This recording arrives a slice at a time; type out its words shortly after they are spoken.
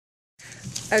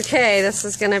Okay, this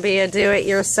is going to be a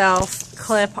do-it-yourself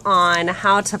clip on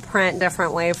how to print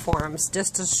different waveforms,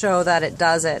 just to show that it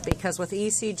does it. Because with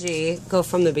ECG, go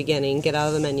from the beginning, get out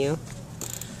of the menu.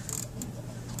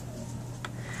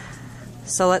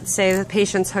 So let's say the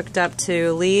patient's hooked up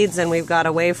to leads and we've got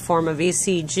a waveform of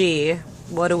ECG.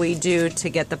 What do we do to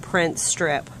get the print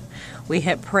strip? We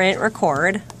hit print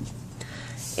record.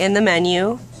 In the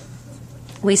menu,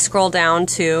 we scroll down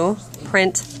to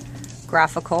print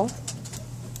graphical.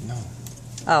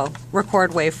 Oh,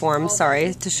 record waveform,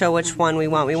 sorry, to show which one we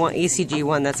want. We want ECG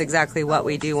one, that's exactly what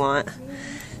we do want.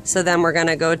 So then we're going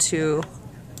to go to,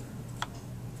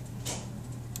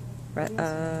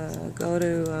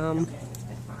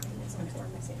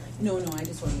 No, I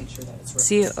just want to make sure that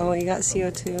it's oh, you got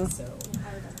CO2?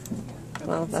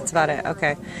 Well, that's about it,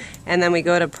 okay. And then we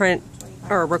go to print,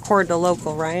 or record to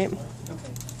local, right? Okay,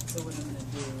 so what I'm going to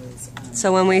do is...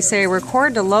 So when we say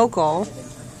record to local,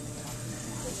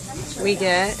 we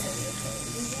get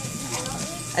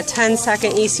a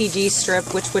 10-second ECG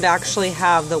strip, which would actually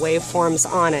have the waveforms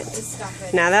on it.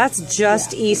 Now that's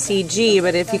just ECG,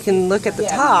 but if you can look at the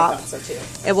top,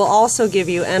 it will also give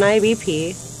you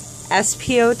NIBP,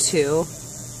 SpO2,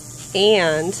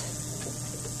 and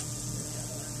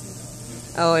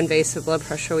invasive blood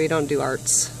pressure. We don't do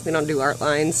arts. We don't do art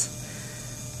lines.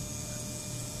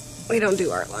 We don't do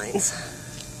art lines.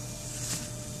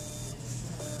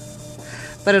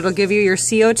 But it'll give you your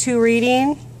CO2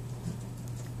 reading,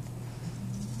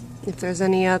 if there's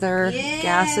any other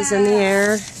gases in the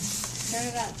air. Turn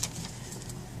it up.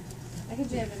 I can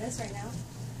jam in this right now.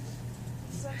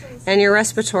 And your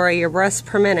respiratory, your breaths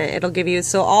per minute. It'll give you,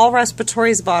 so all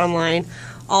respiratory is bottom line.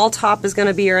 All top is going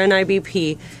to be your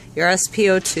NIBP, your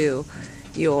SpO2,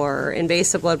 your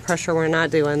invasive blood pressure. We're not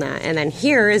doing that. And then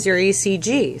here is your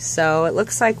ECG. So it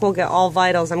looks like we'll get all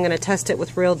vitals. I'm going to test it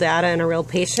with real data and a real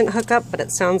patient hookup, but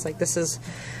it sounds like this is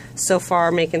so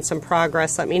far making some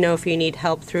progress. Let me know if you need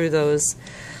help through those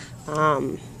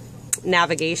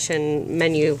navigation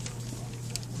menu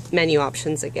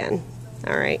options again.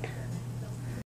 All right.